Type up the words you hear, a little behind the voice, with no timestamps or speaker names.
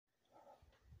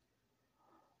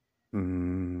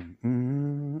Mm,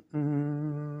 mm,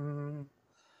 mm,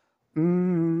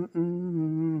 mm,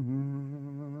 mm,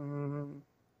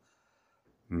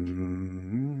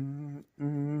 mm,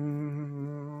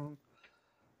 mm,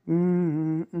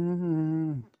 mm,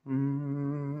 mm,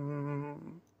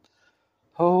 mm.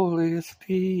 Holy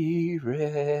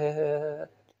Spirit,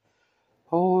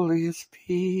 Holy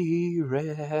Spirit,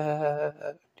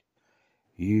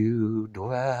 you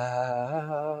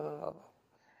dwell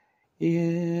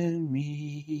in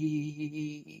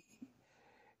me.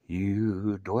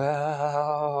 You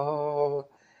dwell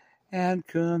and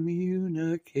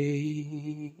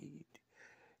communicate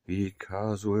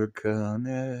because we're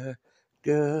connected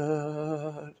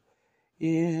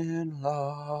in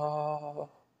love.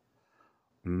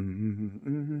 Mm,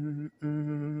 mm,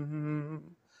 mm,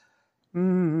 mm,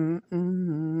 mm,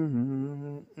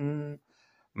 mm, mm, mm,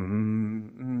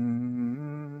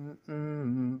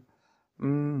 mm, mm,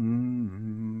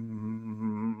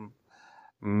 mm,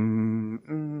 mm,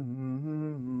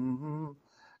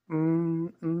 mm,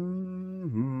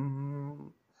 mm,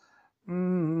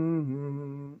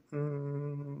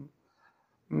 mm,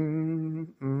 mm,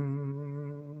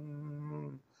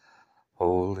 mm.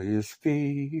 Holy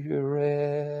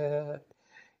Spirit,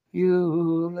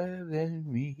 you live in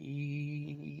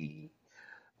me.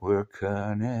 We're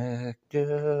connected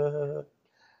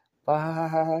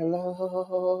by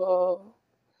love.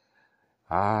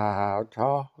 I'll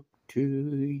talk to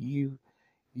you.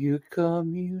 You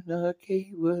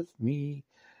communicate with me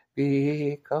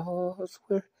because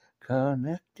we're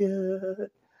connected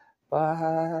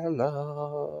by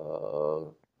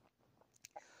love.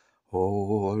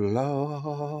 Oh,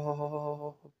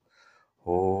 love,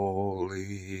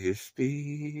 Holy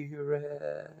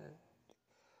Spirit,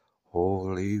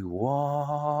 Holy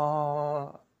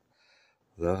One,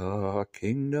 the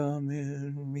kingdom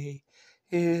in me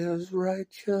is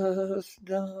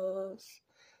righteousness,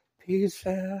 peace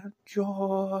and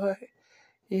joy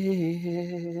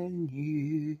in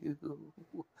you.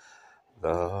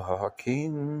 The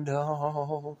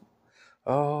kingdom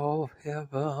of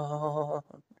heaven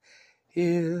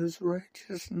is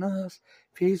righteousness,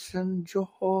 peace and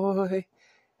joy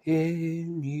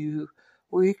in you.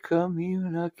 We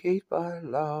communicate by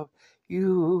love.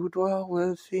 You dwell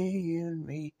within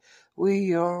me.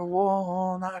 We are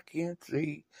one, I can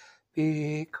see,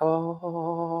 because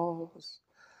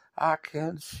I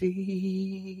can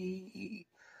see,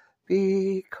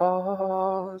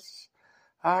 because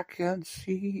I can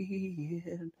see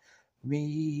in me.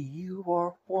 You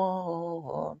are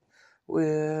one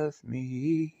with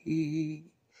me.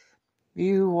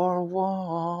 You are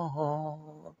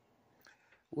one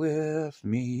with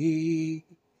me.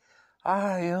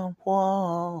 I am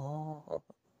one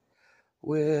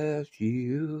with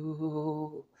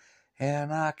you.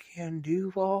 And I can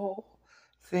do all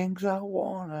things I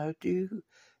wanna do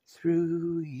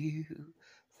through you.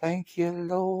 Thank you,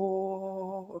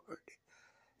 Lord.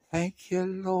 Thank you,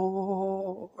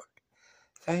 Lord.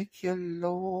 Thank you,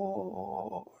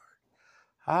 Lord.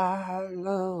 I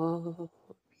love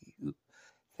you.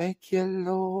 Thank you,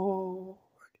 Lord.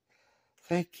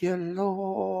 Thank you,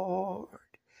 Lord.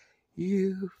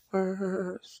 You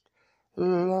first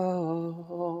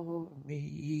loved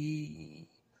me.